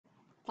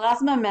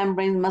Plasma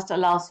membranes must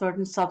allow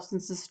certain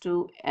substances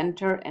to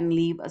enter and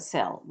leave a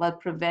cell while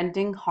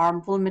preventing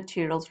harmful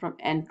materials from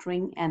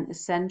entering and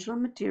essential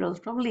materials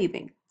from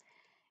leaving.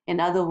 In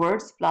other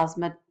words,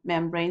 plasma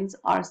membranes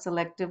are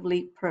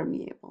selectively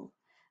permeable.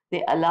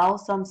 They allow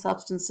some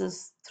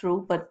substances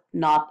through but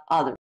not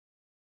others.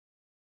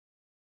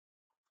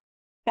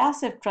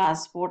 Passive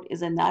transport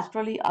is a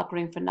naturally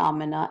occurring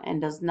phenomena and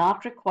does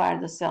not require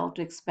the cell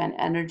to expend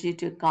energy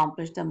to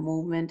accomplish the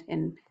movement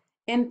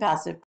in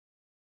passive.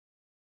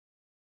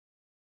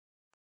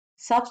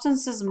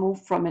 Substances move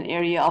from an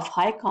area of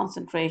high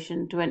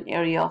concentration to an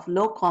area of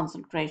low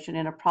concentration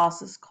in a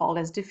process called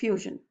as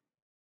diffusion.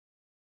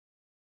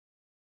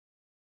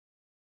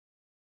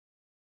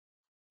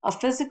 A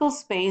physical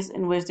space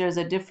in which there is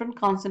a different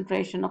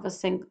concentration of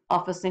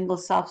a single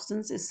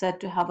substance is said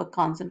to have a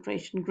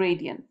concentration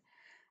gradient.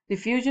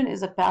 Diffusion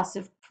is a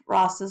passive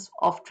process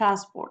of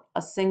transport.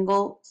 A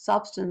single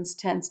substance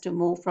tends to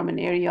move from an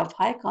area of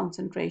high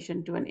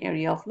concentration to an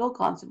area of low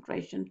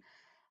concentration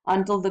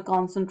until the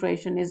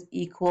concentration is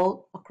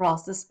equal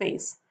across the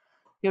space.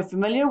 You're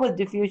familiar with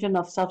diffusion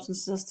of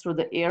substances through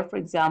the air. For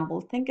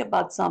example, think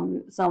about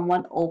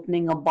someone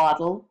opening a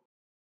bottle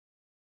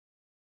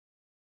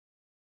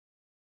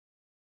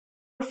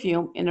of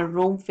perfume in a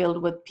room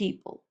filled with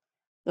people.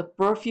 The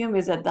perfume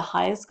is at the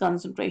highest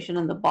concentration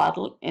in the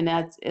bottle and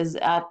is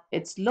at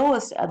its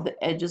lowest at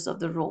the edges of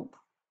the room.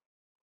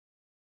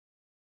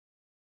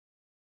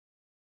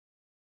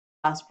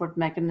 Transport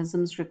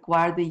mechanisms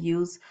require the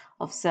use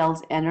of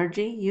cells'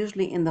 energy,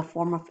 usually in the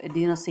form of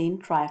adenosine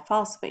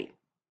triphosphate.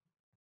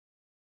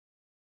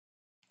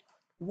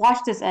 Watch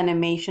this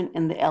animation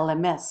in the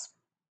LMS.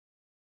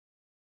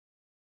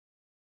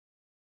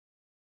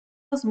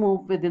 Cells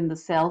move within the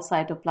cell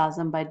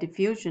cytoplasm by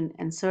diffusion,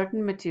 and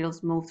certain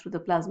materials move through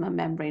the plasma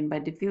membrane by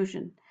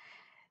diffusion.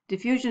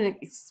 Diffusion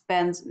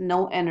expends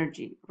no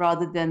energy,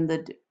 rather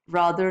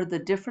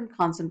the different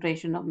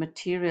concentration of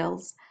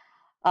materials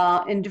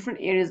in different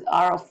areas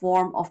are a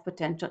form of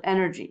potential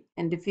energy,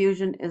 and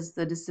diffusion is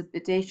the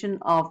dissipation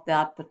of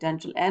that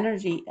potential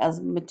energy as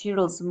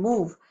materials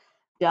move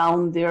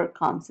down their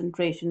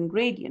concentration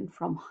gradient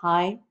from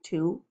high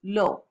to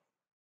low.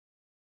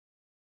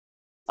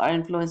 Are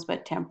influenced by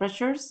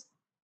temperatures,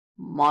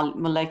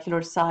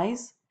 molecular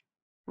size,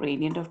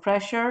 gradient of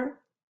pressure,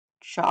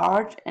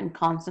 charge and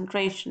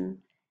concentration,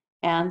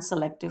 and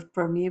selective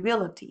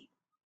permeability.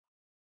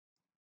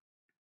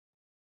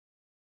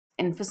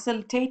 In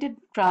facilitated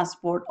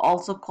transport,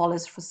 also called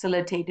as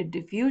facilitated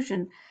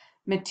diffusion,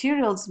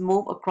 materials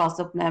move across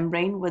the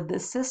membrane with the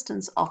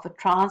assistance of a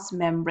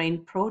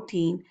transmembrane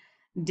protein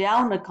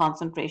down a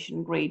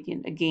concentration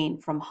gradient, again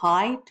from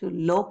high to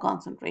low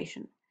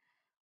concentration,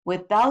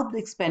 without the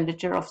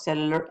expenditure of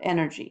cellular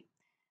energy.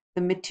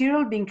 The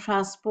material being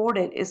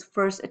transported is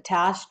first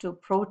attached to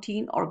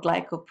protein or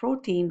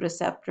glycoprotein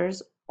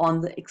receptors on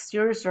the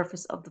exterior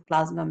surface of the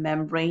plasma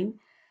membrane.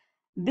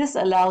 This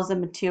allows the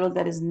material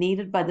that is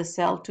needed by the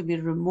cell to be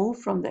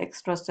removed from the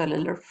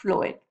extracellular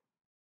fluid.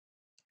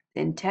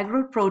 The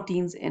integral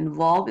proteins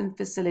involved in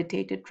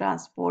facilitated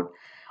transport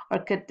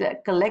are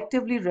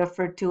collectively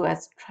referred to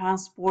as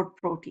transport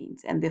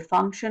proteins, and they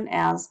function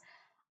as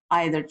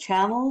either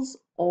channels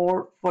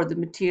or for the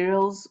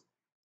materials,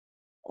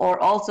 or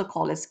also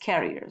called as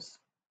carriers.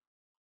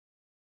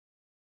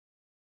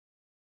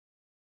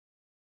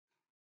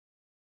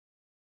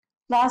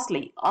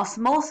 Lastly,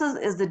 osmosis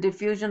is the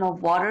diffusion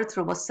of water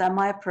through a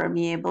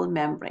semi-permeable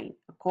membrane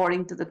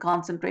according to the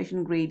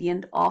concentration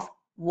gradient of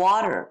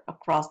water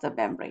across the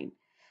membrane.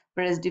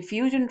 Whereas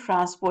diffusion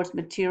transports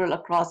material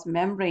across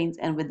membranes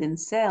and within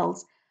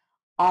cells,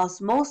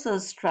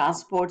 osmosis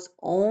transports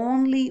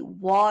only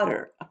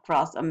water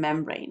across a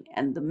membrane,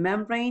 and the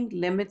membrane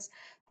limits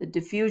the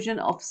diffusion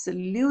of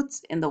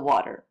solutes in the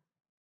water.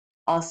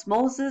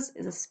 Osmosis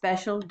is a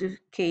special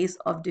case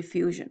of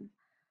diffusion.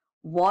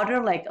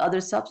 Water, like other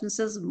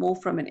substances,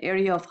 move from an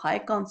area of high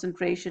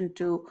concentration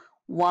to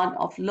one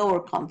of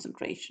lower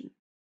concentration.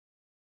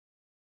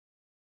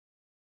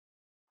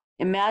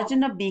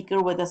 Imagine a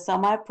beaker with a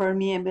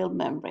semi-permeable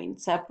membrane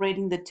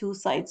separating the two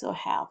sides or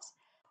halves.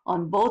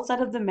 On both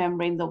sides of the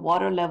membrane, the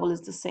water level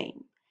is the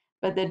same,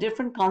 but there are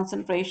different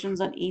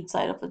concentrations on each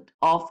side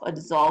of a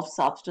dissolved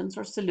substance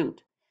or solute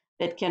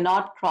that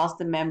cannot cross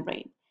the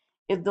membrane.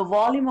 If the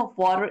volume of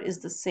water is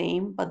the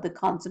same, but the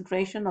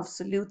concentration of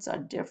solutes are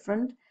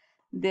different,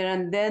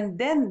 then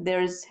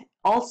there is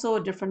also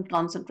a different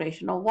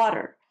concentration of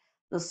water,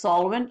 the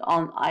solvent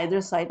on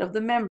either side of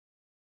the membrane.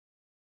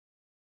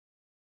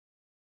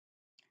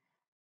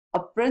 A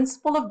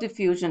principle of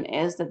diffusion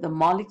is that the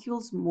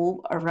molecules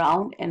move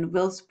around and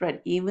will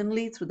spread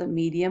evenly through the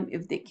medium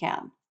if they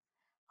can.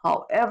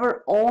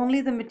 However, only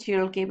the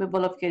material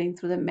capable of getting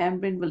through the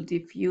membrane will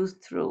diffuse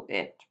through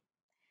it.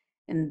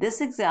 In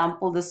this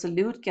example, the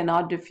solute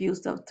cannot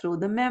diffuse through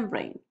the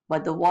membrane,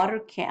 but the water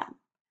can.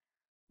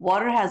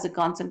 Water has a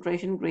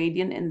concentration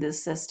gradient in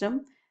this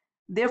system.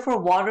 Therefore,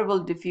 water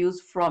will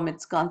diffuse from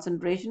its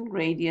concentration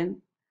gradient,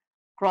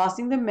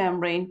 crossing the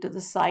membrane to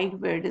the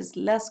side where it is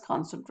less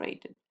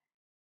concentrated.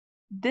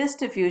 This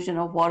diffusion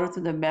of water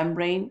through the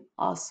membrane,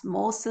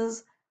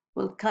 osmosis,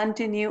 will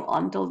continue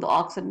until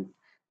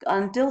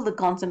the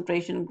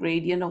concentration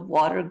gradient of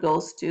water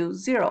goes to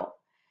zero.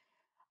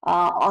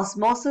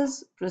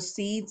 Osmosis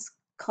proceeds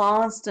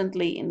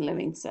constantly in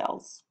living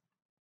cells.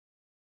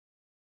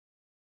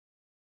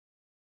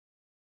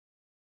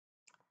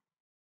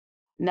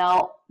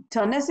 Now,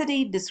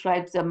 tonicity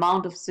describes the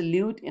amount of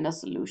solute in a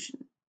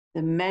solution.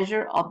 The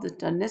measure of the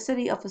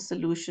tonicity of a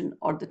solution,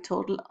 or the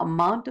total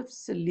amount of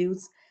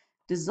solutes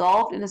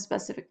dissolved in a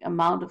specific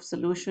amount of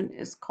solution,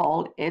 is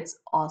called its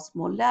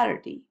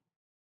osmolarity.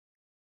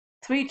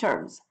 Three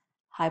terms,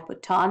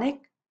 hypotonic,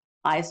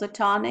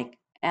 isotonic,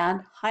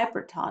 and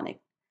hypertonic,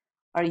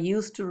 are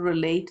used to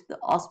relate the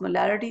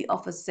osmolarity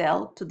of a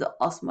cell to the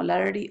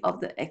osmolarity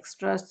of the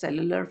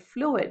extracellular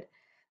fluid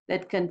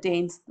that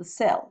contains the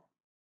cell.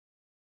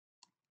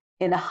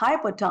 In a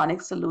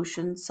hypotonic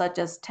solution, such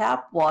as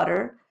tap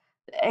water,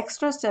 the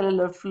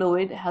extracellular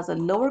fluid has a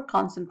lower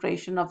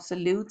concentration of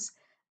solutes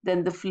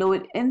than the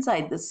fluid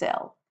inside the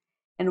cell,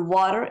 and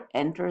water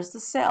enters the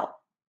cell.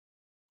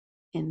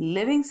 In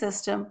living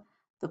system,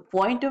 the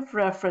point of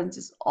reference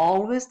is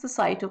always the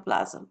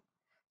cytoplasm.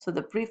 So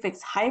the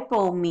prefix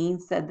hypo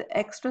means that the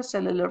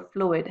extracellular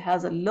fluid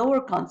has a lower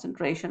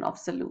concentration of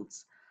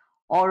solutes,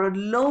 or a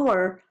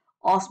lower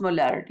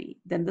osmolarity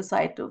than the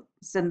cell's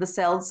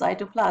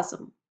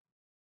cytoplasm.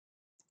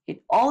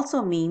 It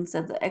also means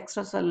that the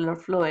extracellular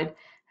fluid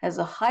has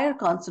a higher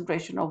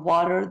concentration of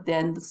water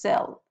than the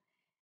cell.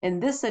 In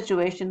this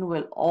situation,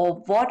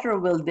 water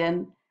will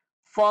then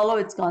follow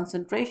its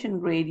concentration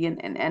gradient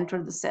and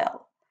enter the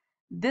cell.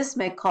 This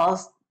may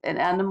cause an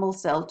animal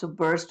cell to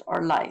burst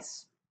or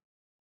lyse.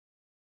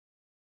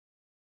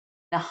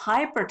 In a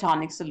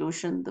hypertonic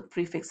solution, the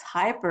prefix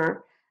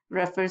hyper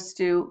refers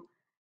to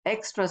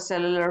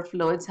extracellular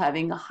fluids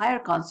having a higher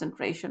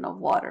concentration of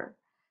water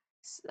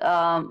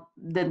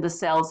than the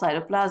cell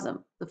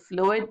cytoplasm. The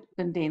fluid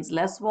contains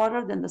less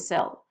water than the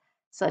cell,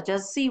 such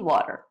as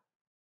seawater.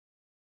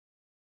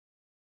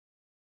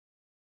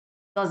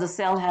 Because the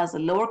cell has a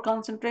lower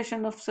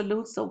concentration of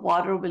solutes, the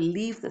water will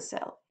leave the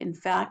cell. In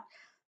fact,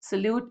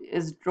 solute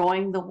is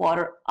drawing the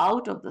water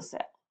out of the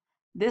cell.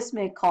 This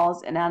may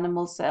cause an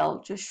animal cell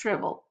to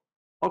shrivel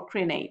or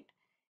crenate.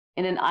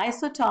 In an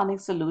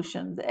isotonic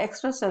solution, the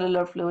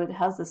extracellular fluid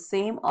has the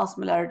same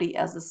osmolarity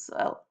as the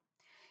cell.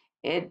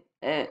 If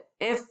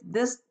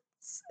this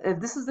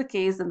is the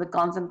case, then the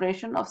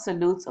concentration of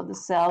solutes of the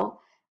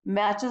cell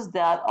matches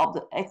that of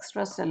the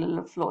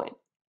extracellular fluid.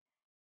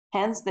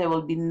 Hence, there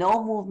will be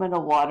no movement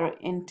of water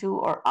into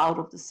or out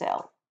of the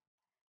cell.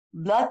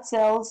 Blood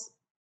cells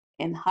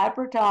in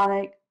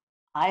hypertonic,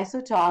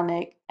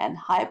 isotonic, and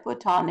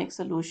hypotonic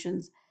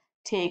solutions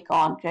take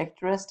on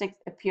characteristic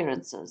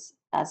appearances,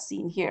 as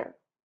seen here.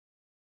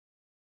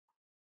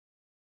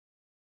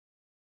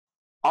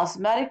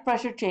 Osmotic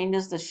pressure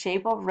changes the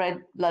shape of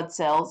red blood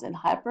cells in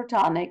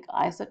hypertonic,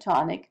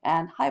 isotonic,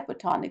 and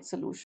hypotonic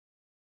solutions.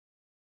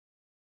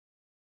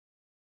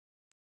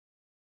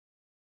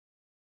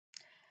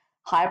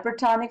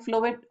 Hypertonic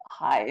fluid,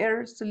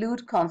 higher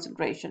solute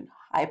concentration.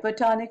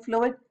 Hypotonic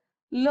fluid,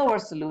 lower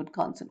solute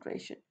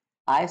concentration.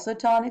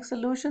 Isotonic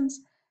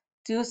solutions,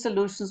 two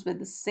solutions with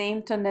the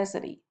same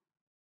tonicity.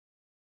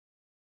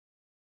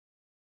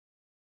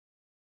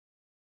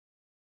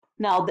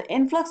 Now, the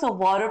influx of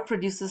water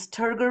produces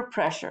turgor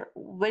pressure,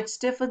 which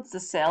stiffens the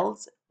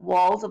cells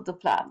walls of the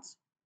plants.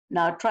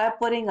 Now, try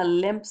putting a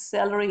limp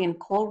celery in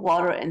cold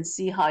water and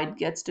see how it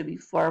gets to be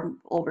firm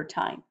over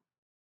time.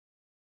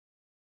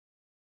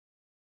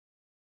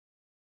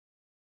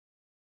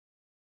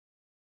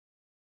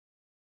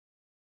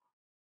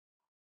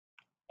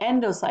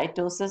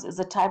 Endocytosis is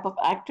a type of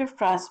active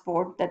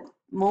transport that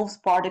moves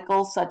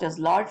particles such as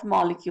large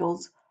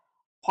molecules,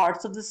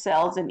 parts of the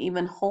cells, and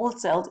even whole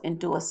cells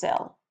into a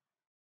cell.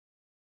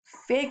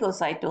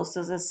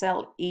 Phagocytosis is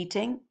cell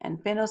eating, and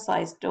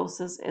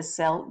pinocytosis is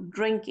cell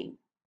drinking.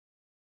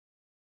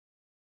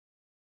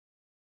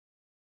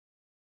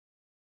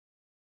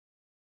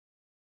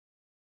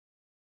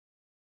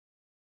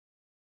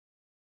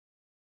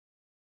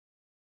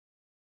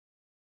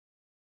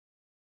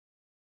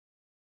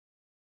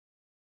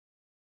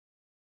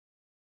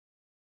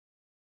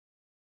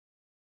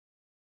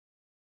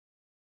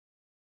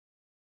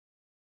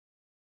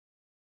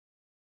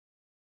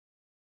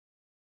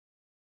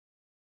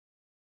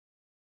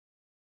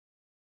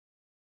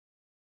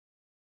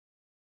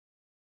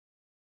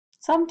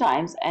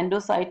 Sometimes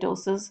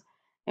endocytosis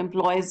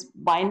employs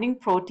binding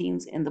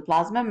proteins in the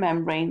plasma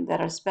membrane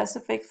that are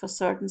specific for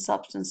certain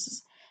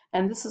substances,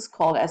 and this is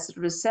called as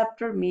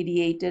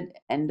receptor-mediated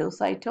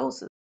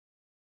endocytosis.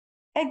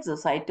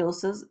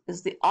 Exocytosis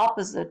is the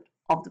opposite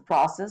of the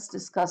process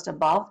discussed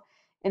above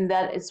in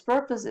that its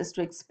purpose is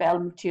to expel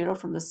material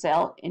from the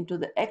cell into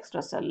the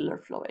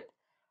extracellular fluid.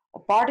 A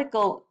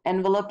particle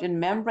enveloped in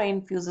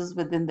membrane fuses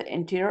within the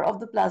interior of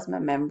the plasma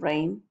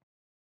membrane